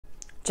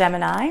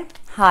Gemini,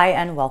 hi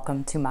and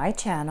welcome to my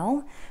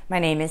channel. My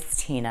name is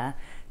Tina.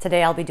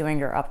 Today I'll be doing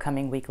your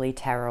upcoming weekly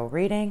tarot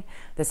reading.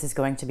 This is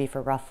going to be for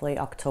roughly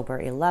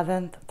October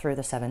 11th through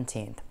the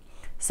 17th.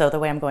 So the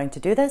way I'm going to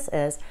do this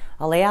is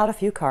I'll lay out a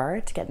few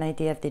cards to get an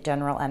idea of the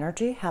general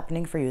energy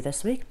happening for you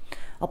this week.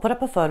 I'll put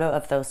up a photo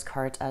of those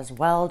cards as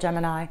well,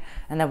 Gemini,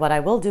 and then what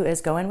I will do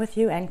is go in with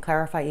you and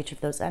clarify each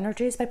of those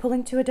energies by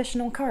pulling 2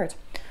 additional cards.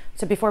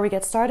 So before we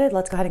get started,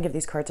 let's go ahead and give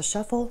these cards a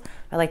shuffle.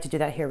 I like to do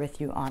that here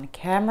with you on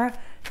camera.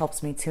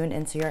 Helps me tune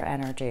into your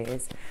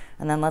energies.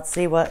 And then let's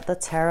see what the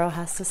tarot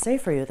has to say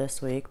for you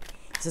this week.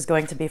 This is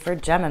going to be for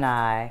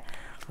Gemini,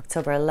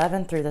 October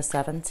 11th through the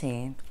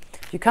 17th.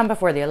 If you come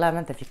before the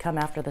 11th, if you come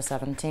after the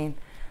 17th,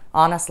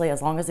 honestly,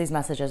 as long as these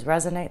messages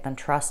resonate, then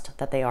trust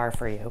that they are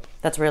for you.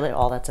 That's really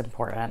all that's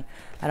important.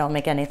 I don't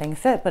make anything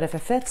fit, but if it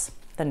fits,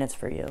 then it's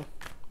for you.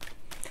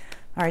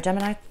 All right,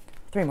 Gemini,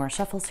 3 more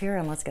shuffles here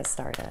and let's get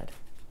started.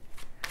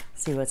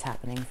 See what's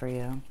happening for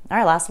you. All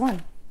right, last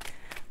one.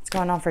 What's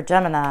going on for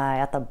Gemini?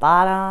 At the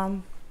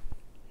bottom,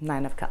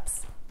 9 of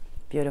Cups.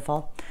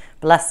 Beautiful.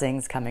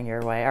 Blessings coming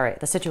your way. All right,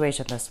 the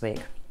situation this week.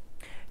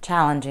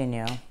 Challenging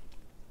you.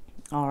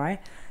 All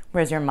right,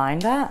 where's your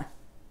mind at?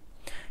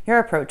 Your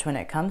approach when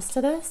it comes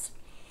to this.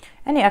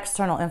 Any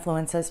external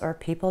influences or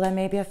people that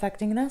may be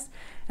affecting this.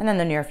 And then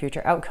the near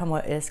future outcome,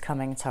 what is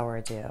coming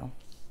towards you.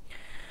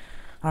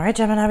 All right,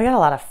 Gemini, we got a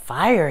lot of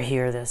fire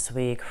here this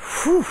week.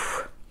 Whew.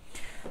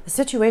 The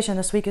situation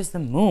this week is the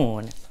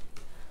moon.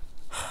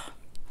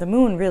 The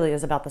moon really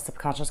is about the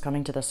subconscious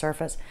coming to the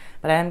surface,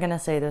 but I am going to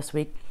say this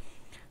week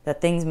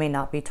that things may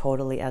not be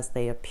totally as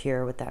they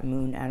appear with that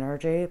moon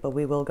energy, but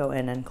we will go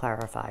in and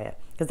clarify it,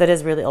 because that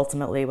is really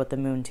ultimately what the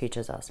moon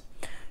teaches us.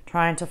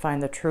 Trying to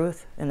find the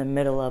truth in the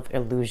middle of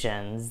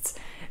illusions,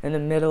 in the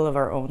middle of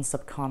our own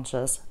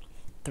subconscious,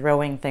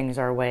 throwing things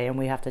our way, and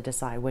we have to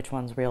decide which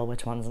one's real,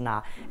 which one's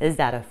not. Is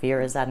that a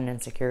fear? Is that an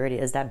insecurity?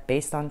 Is that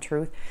based on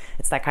truth?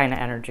 It's that kind of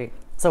energy.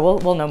 So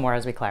we'll know more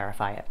as we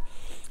clarify it.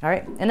 All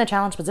right, in the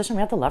challenge position, we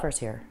have the Lovers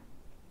here.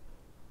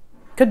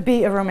 Could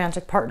be a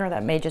romantic partner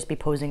that may just be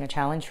posing a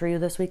challenge for you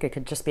this week. It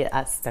could just be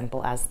as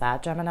simple as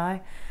that, Gemini.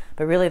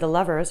 But really the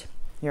Lovers,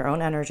 your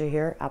own energy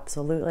here,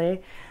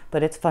 absolutely.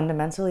 But it's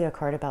fundamentally a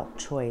card about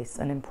choice,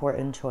 an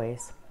important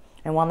choice,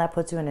 and one that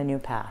puts you in a new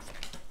path.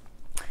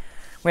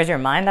 Where's your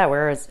mind at?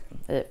 Where is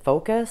it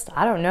focused?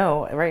 I don't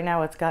know. Right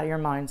now it's got your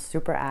mind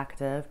super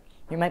active.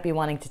 You might be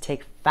wanting to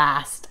take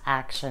fast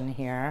action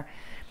here.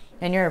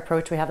 In your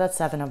approach, we have that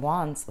 7 of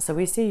Wands. So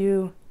we see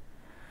you,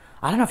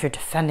 I don't know if you're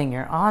defending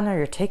your honor,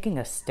 you're taking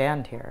a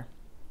stand here.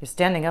 You're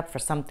standing up for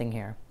something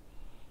here.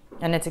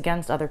 And it's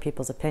against other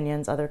people's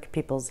opinions, other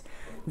people's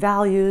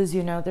values,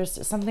 you know,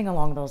 there's something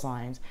along those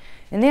lines.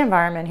 In the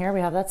environment here,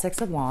 we have that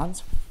 6 of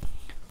Wands.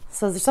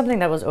 So there's something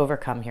that was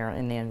overcome here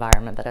in the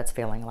environment that it's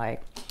feeling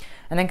like.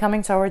 And then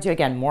coming towards you,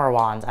 again, more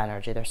Wands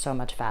energy. There's so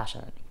much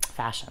fashion.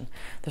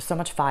 There's so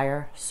much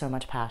fire, so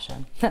much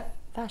passion.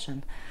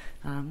 Fashion.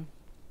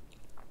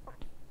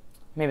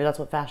 Maybe that's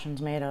what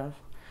fashion's made of.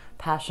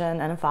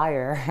 Passion and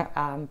fire.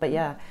 But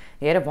yeah,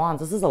 the 8 of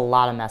Wands, this is a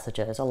lot of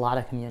messages, a lot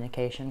of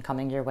communication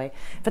coming your way.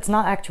 If it's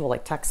not actual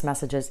like text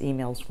messages,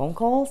 emails, phone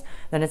calls,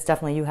 then it's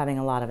definitely you having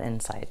a lot of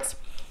insights.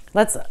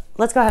 Let's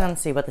go ahead and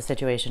see what the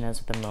situation is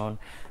with the moon.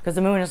 Because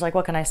the moon is like,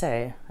 what can I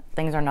say?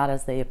 Things are not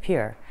as they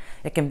appear.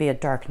 It can be a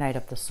dark night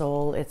of the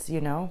soul. It's,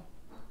 you know,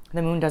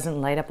 the moon doesn't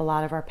light up a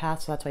lot of our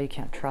paths, so that's why you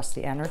can't trust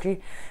the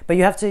energy. But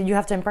you have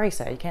to embrace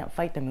it. You can't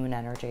fight the moon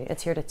energy.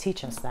 It's here to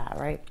teach us that,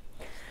 right?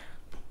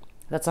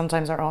 That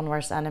sometimes our own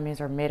worst enemies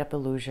are made up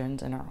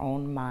illusions in our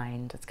own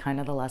mind. It's kind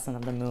of the lesson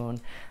of the moon.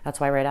 That's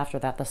why right after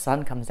that, the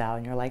sun comes out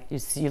and you're like,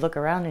 you look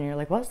around and you're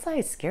like, what was I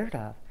scared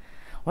of?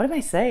 What am I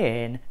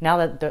saying? Now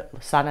that the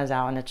sun is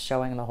out and it's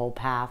showing the whole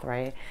path,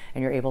 right?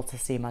 And you're able to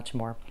see much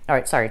more. All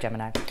right, sorry,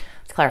 Gemini.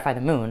 Let's clarify the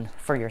moon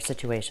for your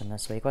situation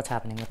this week. What's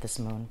happening with this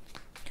moon?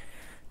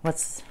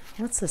 What's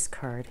this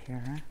card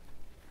here?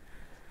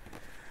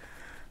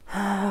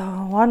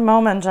 One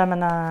moment,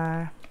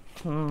 Gemini.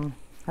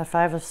 The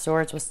 5 of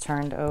Swords was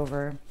turned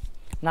over.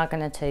 I'm not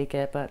going to take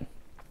it, but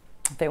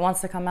if it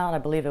wants to come out, I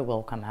believe it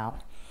will come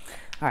out.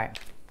 All right,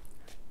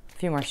 a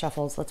few more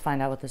shuffles. Let's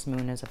find out what this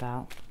moon is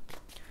about.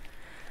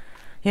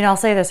 You know, I'll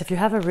say this. If you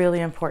have a really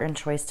important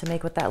choice to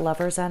make with that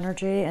Lover's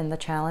energy in the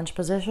challenge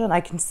position,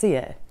 I can see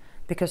it.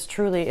 Because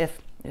truly,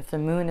 if the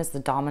moon is the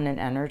dominant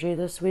energy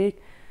this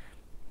week,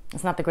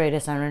 it's not the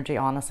greatest energy,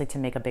 honestly, to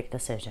make a big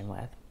decision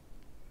with.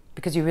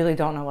 Because you really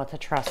don't know what to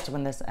trust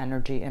when this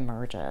energy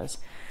emerges.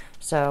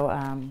 So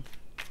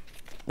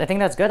I think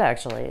that's good,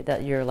 actually,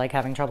 that you're like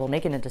having trouble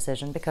making a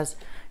decision because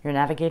you're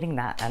navigating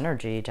that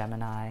energy,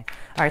 Gemini.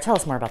 All right, tell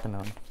us more about the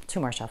moon. 2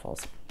 more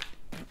shuffles.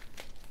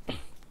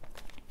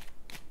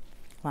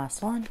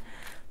 Last one.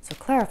 So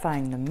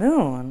clarifying the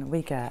moon,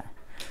 we get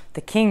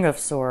the King of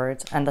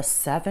Swords and the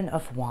 7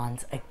 of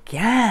Wands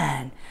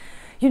again.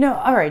 You know,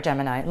 all right,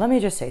 Gemini, let me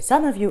just say,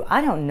 some of you,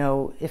 I don't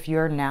know if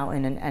you're now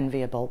in an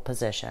enviable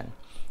position.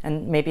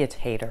 And maybe it's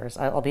haters,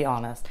 I'll be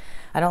honest.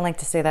 I don't like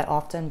to say that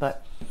often,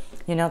 but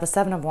you know, the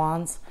 7 of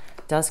Wands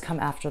does come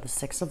after the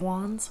 6 of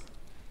Wands.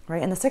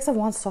 right? And the Six of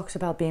Wands talks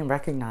about being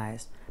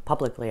recognized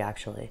publicly,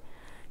 actually,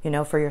 you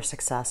know, for your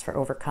success, for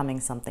overcoming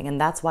something. And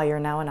that's why you're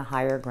now in a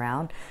higher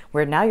ground,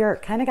 where now you're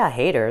kind of got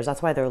haters.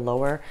 That's why they're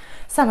lower.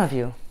 Some of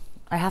you,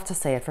 I have to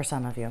say it for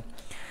some of you.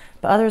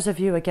 But others of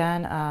you,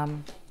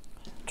 again,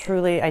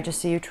 truly, I just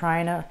see you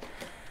trying to,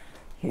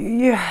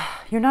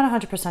 you're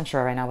not 100%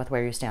 sure right now with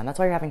where you stand. That's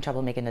why you're having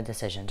trouble making a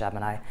decision,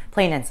 Gemini.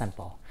 Plain and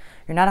simple.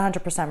 You're not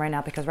 100% right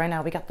now because right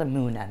now we got the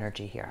moon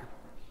energy here.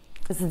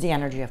 This is the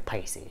energy of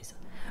Pisces,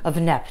 of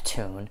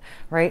Neptune,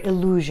 right?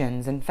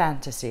 Illusions and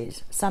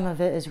fantasies. Some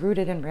of it is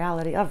rooted in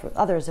reality.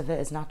 Others of it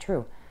is not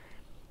true.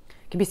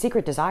 It can be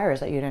secret desires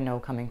that you didn't know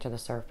coming to the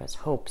surface.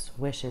 Hopes,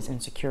 wishes,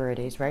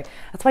 insecurities, right?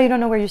 That's why you don't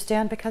know where you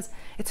stand, because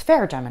it's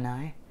fair,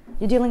 Gemini.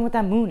 You're dealing with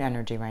that moon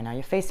energy right now.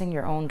 You're facing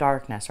your own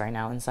darkness right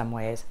now in some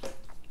ways,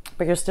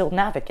 but you're still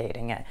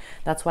navigating it.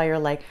 That's why you're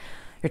like,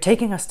 you're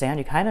taking a stand.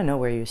 You kind of know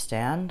where you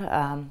stand.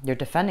 You're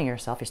defending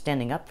yourself. You're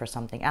standing up for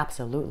something.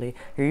 Absolutely.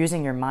 You're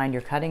using your mind.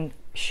 You're cutting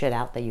shit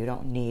out that you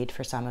don't need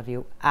for some of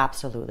you.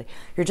 Absolutely.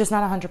 You're just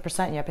not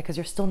 100% yet because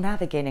you're still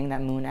navigating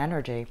that moon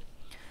energy.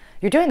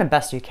 You're doing the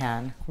best you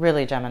can.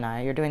 Really,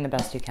 Gemini, you're doing the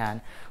best you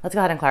can. Let's go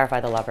ahead and clarify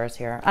the Lovers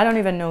here. I don't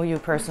even know you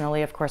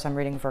personally. Of course, I'm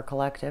reading for a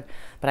collective,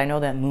 but I know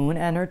that moon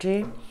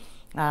energy,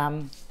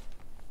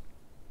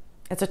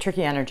 it's a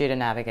tricky energy to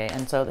navigate.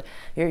 And so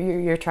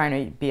you're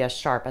trying to be as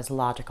sharp, as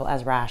logical,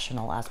 as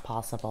rational as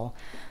possible.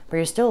 But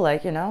you're still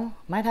like, you know,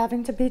 might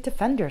having to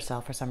defend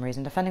yourself for some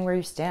reason, defending where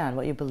you stand,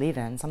 what you believe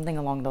in, something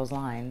along those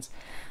lines.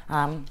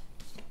 You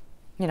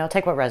know,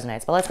 take what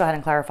resonates. But let's go ahead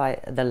and clarify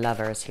the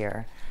Lovers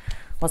here.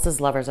 What's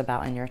this Lovers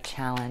about in your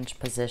challenge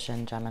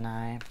position,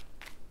 Gemini?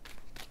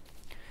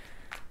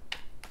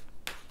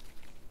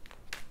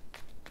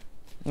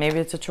 Maybe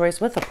it's a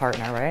choice with a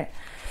partner, right?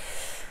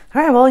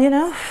 All right, well, you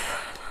know,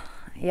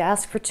 you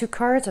ask for 2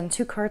 cards and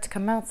 2 cards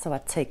come out, so I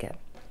take it.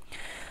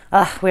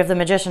 We have the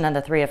Magician and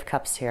the 3 of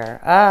Cups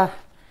here. I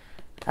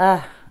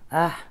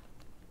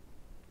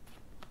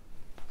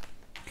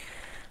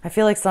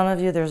feel like some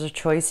of you, there's a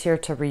choice here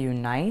to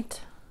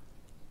reunite.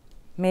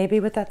 Maybe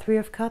with that 3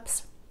 of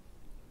Cups.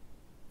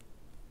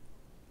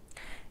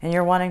 And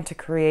you're wanting to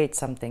create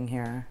something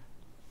here.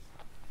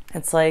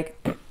 It's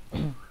like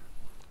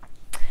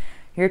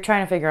you're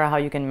trying to figure out how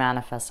you can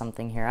manifest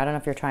something here. I don't know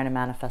if you're trying to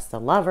manifest the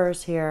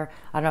Lovers here.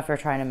 I don't know if you're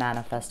trying to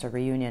manifest a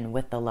reunion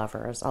with the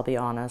Lovers. I'll be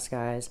honest,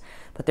 guys.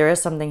 But there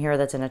is something here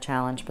that's in a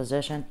challenge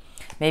position.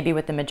 Maybe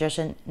with the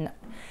Magician. You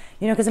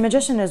know, because the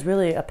Magician is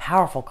really a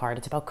powerful card.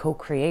 It's about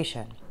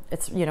co-creation.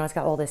 It's, you know, it's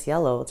got all this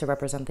yellow to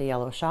represent the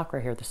yellow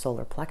chakra here, the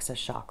solar plexus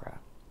chakra.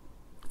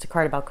 It's a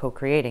card about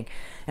co-creating.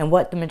 And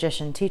what the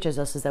Magician teaches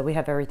us is that we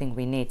have everything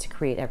we need to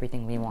create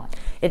everything we want.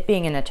 It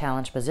being in a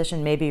challenge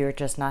position, maybe you're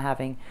just not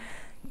having...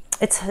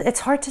 It's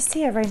hard to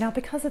see it right now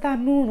because of that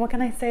moon. What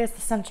can I say? It's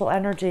the central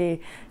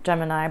energy,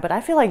 Gemini. But I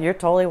feel like you're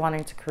totally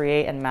wanting to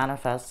create and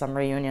manifest some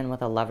reunion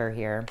with a lover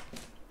here.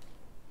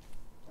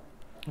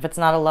 If it's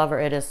not a lover,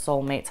 it is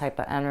soulmate type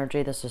of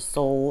energy. This is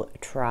soul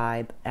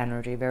tribe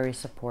energy, very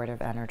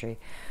supportive energy.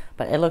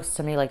 But it looks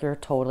to me like you're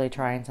totally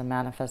trying to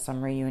manifest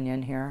some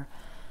reunion here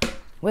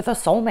with a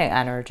soulmate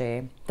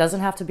energy.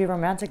 Doesn't have to be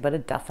romantic, but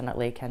it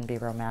definitely can be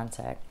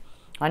romantic.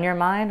 On your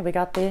mind, we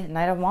got the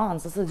Knight of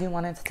Wands. This is you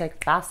wanting to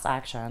take fast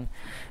action.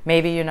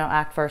 Maybe, you know,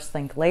 act first,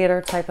 think later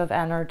type of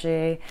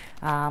energy.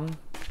 All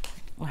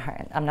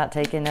right, I'm not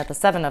taking it. The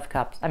 7 of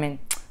Cups. I mean,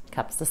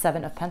 Cups. The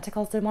 7 of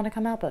Pentacles did want to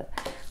come out, but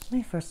let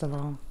me first of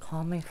all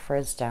calm my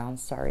frizz down.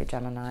 Sorry,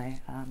 Gemini.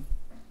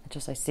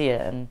 I see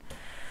it and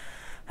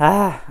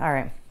all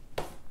right.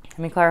 Let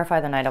me clarify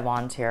the Knight of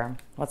Wands here.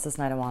 What's this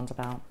Knight of Wands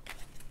about?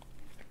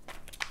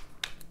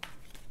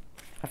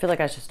 I feel like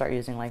I should start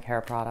using like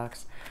hair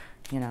products,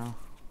 you know.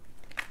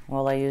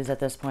 All I use at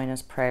this point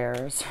is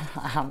prayers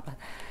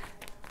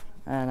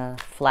and a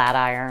flat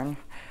iron.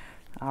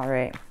 All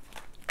right.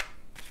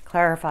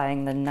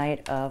 Clarifying the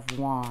Knight of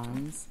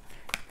Wands,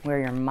 where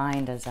your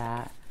mind is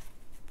at.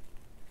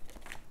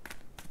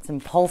 It's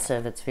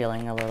impulsive, it's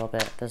feeling a little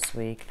bit this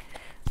week.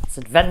 It's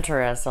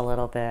adventurous a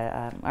little bit.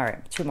 All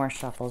right, 2 more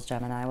shuffles,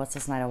 Gemini. What's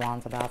this Knight of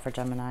Wands about for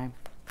Gemini?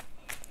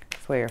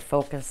 It's where your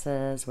focus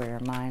is, where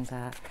your mind's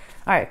at.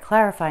 All right,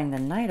 clarifying the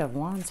Knight of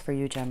Wands for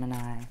you,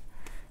 Gemini.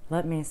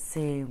 Let me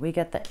see. We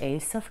get the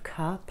Ace of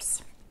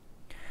Cups,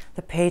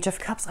 the Page of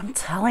Cups. I'm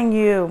telling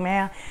you,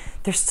 man,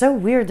 they're so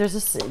weird. There's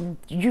this,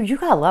 you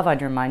got love on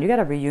your mind. You got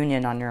a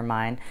reunion on your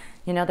mind.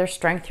 You know, there's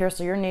strength here,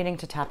 so you're needing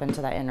to tap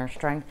into that inner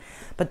strength.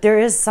 But there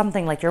is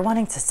something like you're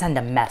wanting to send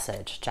a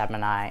message,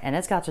 Gemini, and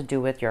it's got to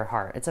do with your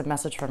heart. It's a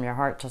message from your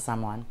heart to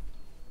someone.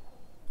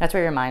 That's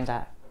where your mind's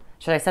at.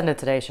 Should I send it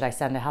today? Should I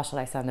send it? How should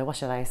I send it? What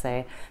should I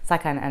say? It's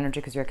that kind of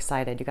energy because you're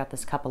excited. You got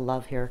this cup of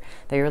love here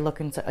that you're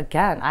looking to,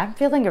 again, I'm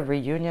feeling a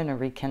reunion, a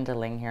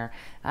rekindling here.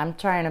 I'm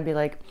trying to be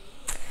like,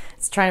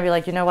 it's trying to be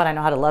like, you know what? I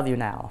know how to love you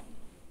now.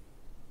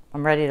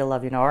 I'm ready to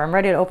love you now. Or I'm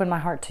ready to open my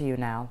heart to you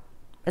now.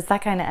 It's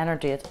that kind of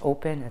energy. It's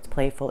open, it's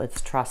playful,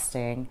 it's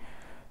trusting.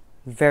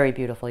 Very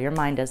beautiful. Your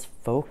mind is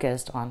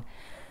focused on,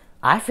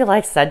 I feel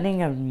like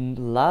sending a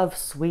love,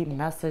 sweet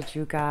message,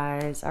 you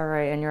guys. All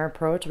right, in your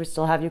approach, we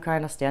still have you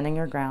kind of standing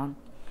your ground.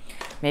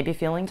 Maybe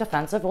feeling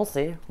defensive. We'll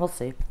see. We'll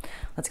see.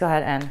 Let's go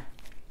ahead and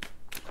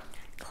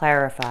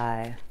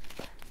clarify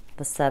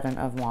the Seven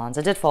of Wands.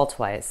 It did fall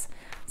twice.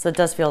 So it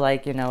does feel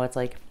like, you know, it's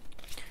like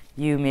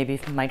you maybe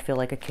might feel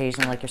like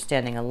occasionally like you're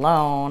standing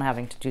alone,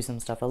 having to do some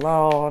stuff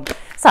alone.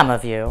 Some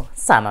of you.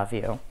 Some of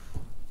you.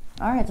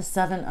 All right, the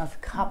Seven of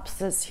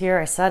Cups is here.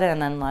 I said it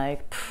and then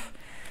like,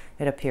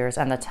 it appears,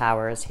 and the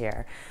Tower is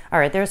here. All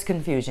right, there's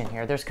confusion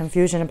here. There's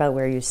confusion about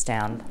where you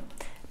stand.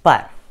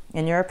 But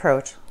in your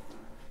approach,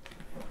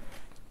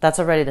 that's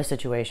already the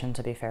situation,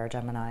 to be fair,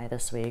 Gemini,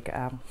 this week.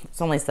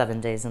 It's only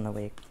 7 days in the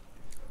week.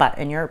 But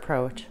in your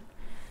approach,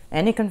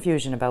 any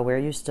confusion about where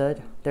you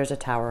stood, there's a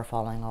tower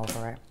falling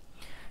over it.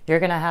 You're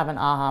going to have an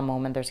aha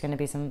moment. There's going to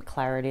be some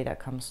clarity that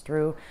comes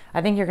through.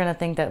 I think you're going to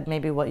think that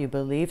maybe what you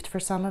believed for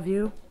some of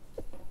you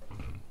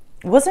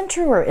wasn't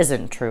true or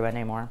isn't true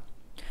anymore.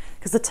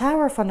 Because the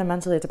Tower,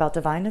 fundamentally, it's about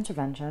divine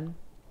intervention.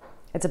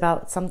 It's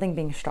about something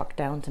being struck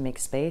down to make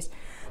space.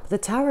 But the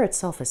Tower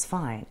itself is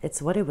fine.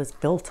 It's what it was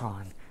built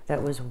on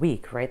that was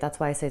weak, right? That's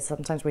why I say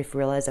sometimes we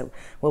realize that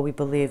what we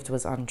believed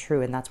was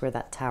untrue, and that's where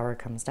that Tower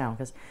comes down.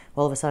 Because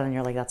all of a sudden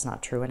you're like, that's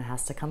not true, and it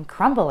has to come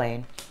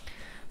crumbling.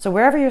 So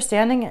wherever you're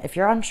standing, if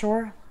you're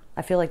unsure,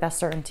 I feel like that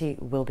certainty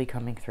will be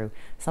coming through.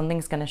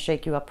 Something's going to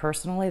shake you up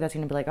personally. That's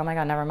going to be like, oh my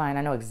God, never mind.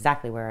 I know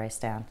exactly where I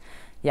stand.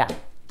 Yeah.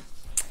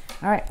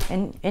 All right.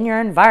 In your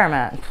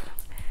environment,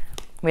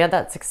 we had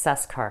that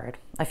Success card.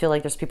 I feel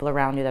like there's people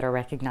around you that are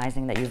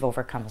recognizing that you've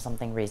overcome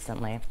something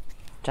recently,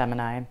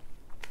 Gemini.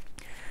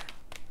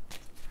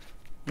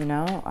 You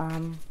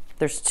know,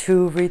 there's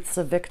 2 wreaths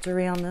of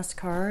victory on this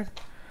card.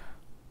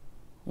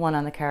 One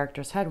on the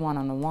character's head, one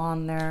on the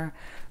wand there.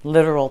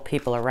 Literal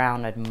people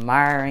around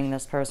admiring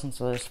this person.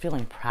 So there's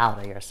feeling proud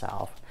of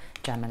yourself,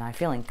 Gemini.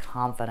 Feeling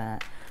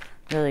confident.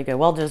 Really good.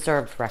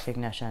 Well-deserved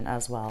recognition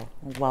as well.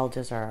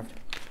 Well-deserved.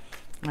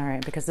 All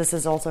right, because this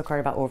is also a card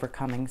about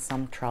overcoming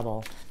some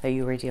trouble that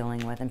you were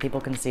dealing with. And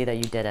people can see that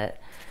you did it.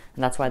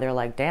 And that's why they're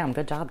like, damn,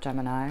 good job,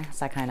 Gemini. It's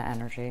that kind of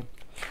energy.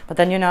 But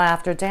then, you know,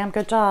 after damn,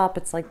 good job,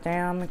 it's like,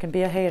 damn, it can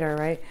be a hater,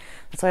 right?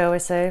 That's why I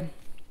always say,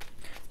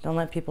 don't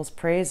let people's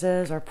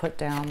praises or put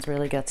downs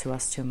really get to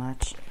us too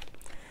much.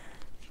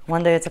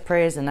 One day it's a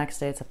praise, the next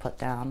day it's a put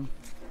down.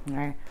 All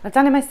right? I've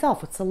done it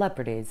myself with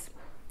celebrities.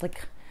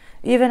 Like,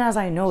 even as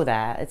I know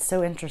that, it's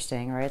so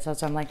interesting, right? So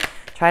I'm like,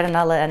 try to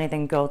not let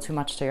anything go too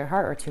much to your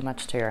heart or too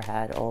much to your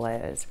head,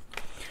 always.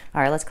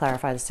 All right, let's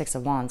clarify the Six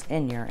of Wands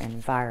in your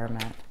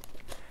environment.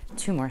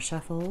 2 more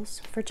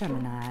shuffles for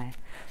Gemini.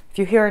 If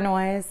you hear a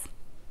noise,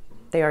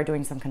 they are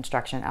doing some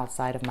construction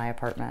outside of my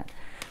apartment.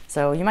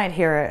 So you might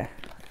hear it.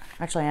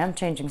 Actually, I am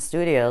changing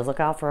studios. Look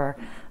out for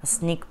a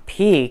sneak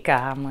peek.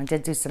 I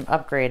did do some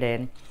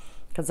upgrading.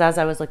 Because as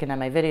I was looking at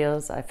my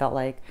videos, I felt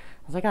like,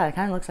 I was like, oh, it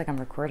kind of looks like I'm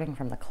recording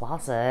from the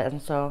closet.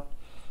 And so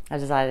I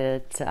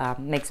decided to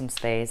make some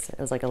space. It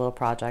was like a little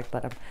project,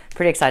 but I'm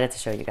pretty excited to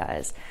show you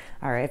guys.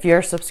 All right, if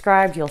you're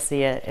subscribed, you'll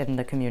see it in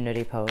the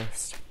community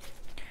post.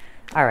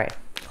 All right,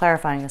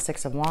 clarifying the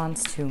Six of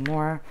Wands, 2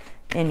 more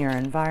in your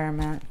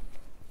environment.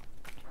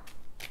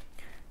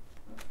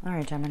 All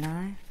right,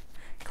 Gemini.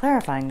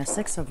 Clarifying the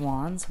Six of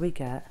Wands, we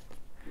get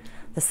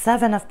the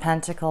Seven of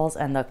Pentacles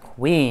and the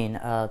Queen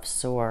of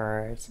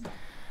Swords.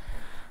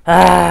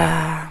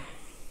 Yeah,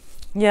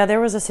 there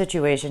was a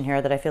situation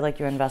here that I feel like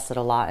you invested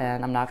a lot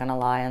in. I'm not going to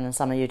lie. And then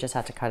some of you just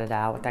had to cut it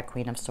out with that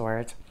Queen of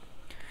Swords.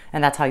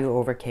 And that's how you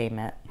overcame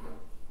it.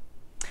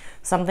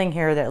 Something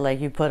here that like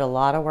you put a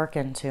lot of work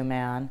into,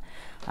 man.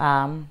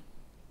 You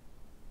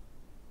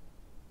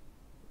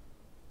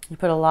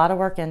put a lot of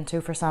work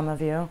into for some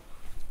of you.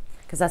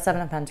 Because that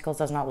Seven of Pentacles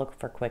does not look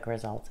for quick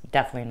results.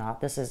 Definitely not.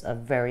 This is a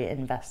very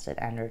invested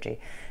energy.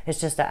 It's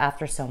just that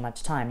after so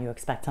much time, you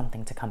expect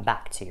something to come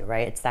back to you,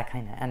 right? It's that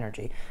kind of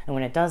energy. And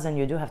when it doesn't,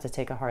 you do have to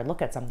take a hard look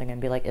at something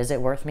and be like, is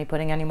it worth me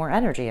putting any more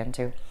energy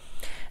into?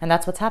 And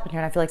that's what's happened here.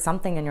 And I feel like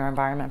something in your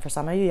environment, for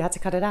some of you, you had to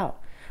cut it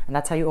out. And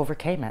that's how you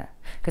overcame it.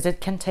 Because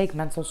it can take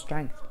mental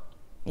strength,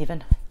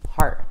 even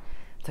heart,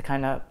 to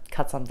kind of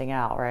cut something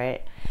out,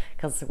 right?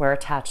 Because we're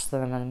attached to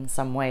them in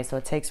some way. So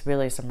it takes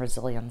really some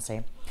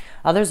resiliency.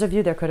 Others of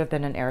you, there could have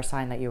been an air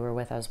sign that you were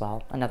with as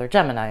well. Another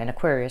Gemini, an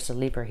Aquarius, a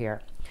Libra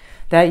here.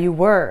 That you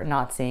were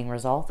not seeing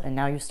results, and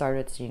now you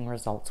started seeing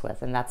results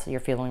with. And that's, you're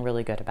feeling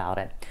really good about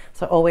it.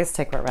 So always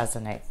take what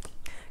resonates.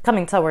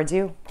 Coming towards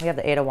you, we have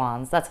the Eight of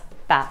Wands. That's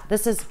bad.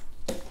 This is...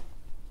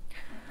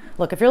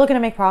 Look, if you're looking to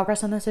make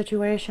progress in this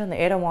situation,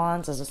 the Eight of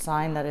Wands is a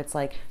sign that it's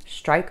like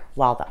strike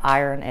while the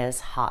iron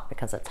is hot,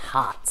 because it's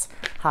hot.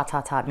 Hot,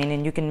 hot, hot.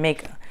 Meaning you can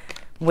make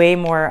way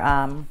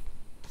more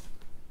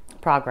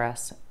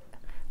progress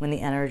when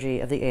the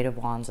energy of the Eight of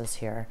Wands is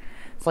here.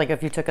 It's like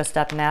if you took a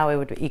step now, it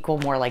would equal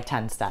more like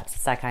 10 steps.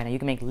 It's that kind of, you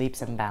can make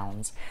leaps and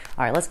bounds.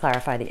 All right, let's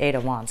clarify the Eight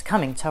of Wands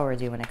coming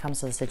towards you when it comes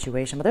to the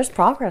situation. But there's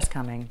progress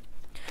coming.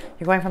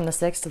 You're going from the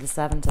 6 to the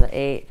 7 to the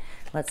 8.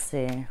 Let's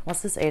see.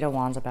 What's this Eight of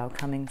Wands about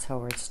coming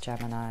towards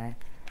Gemini?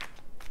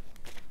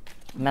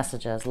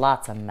 Messages.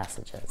 Lots of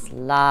messages.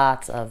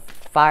 Lots of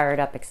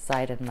fired up,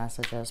 excited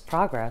messages.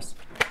 Progress.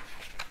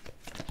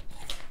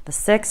 The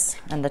 6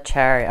 and the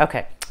Chariot.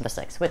 Okay. The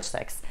six, which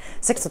six?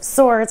 Six of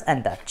Swords,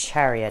 and the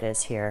Chariot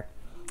is here.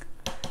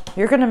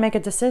 You're going to make a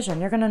decision.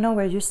 You're going to know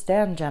where you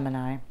stand,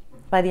 Gemini.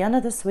 By the end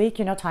of this week,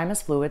 you know, time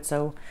is fluid,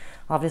 so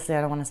obviously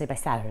I don't want to say by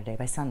Saturday,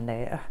 by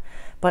Sunday,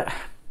 but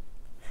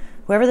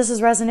whoever this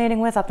is resonating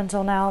with up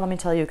until now, let me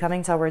tell you,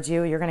 coming towards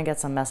you, you're going to get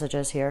some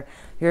messages here.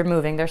 You're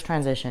moving. There's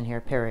transition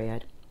here,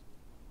 period.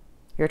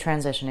 You're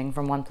transitioning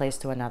from one place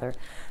to another.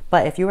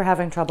 But if you were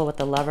having trouble with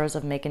the Lovers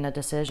of making a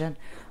decision,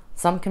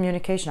 some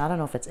communication, I don't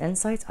know if it's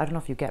insights, I don't know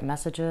if you get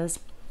messages,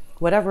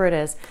 whatever it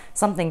is,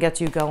 something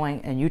gets you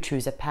going and you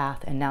choose a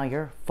path and now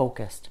you're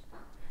focused.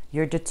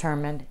 You're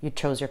determined. You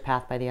chose your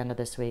path by the end of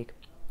this week.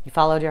 You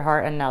followed your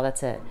heart and now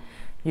that's it.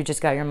 You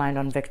just got your mind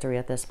on victory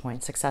at this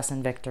point, success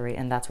and victory,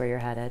 and that's where you're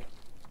headed.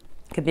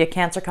 Could be a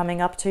Cancer coming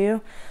up to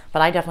you,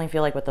 but I definitely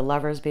feel like with the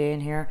Lovers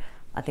being here,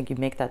 I think you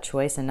make that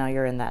choice and now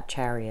you're in that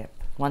Chariot.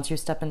 Once you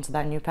step into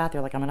that new path,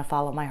 you're like, I'm going to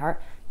follow my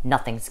heart.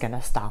 Nothing's going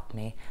to stop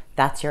me.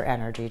 That's your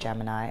energy,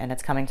 Gemini, and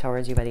it's coming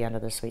towards you by the end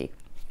of this week.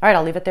 All right,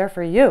 I'll leave it there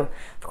for you.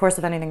 Of course,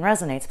 if anything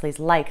resonates, please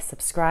like,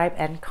 subscribe,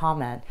 and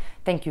comment.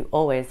 Thank you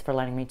always for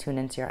letting me tune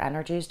into your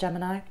energies,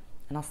 Gemini,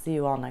 and I'll see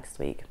you all next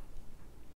week.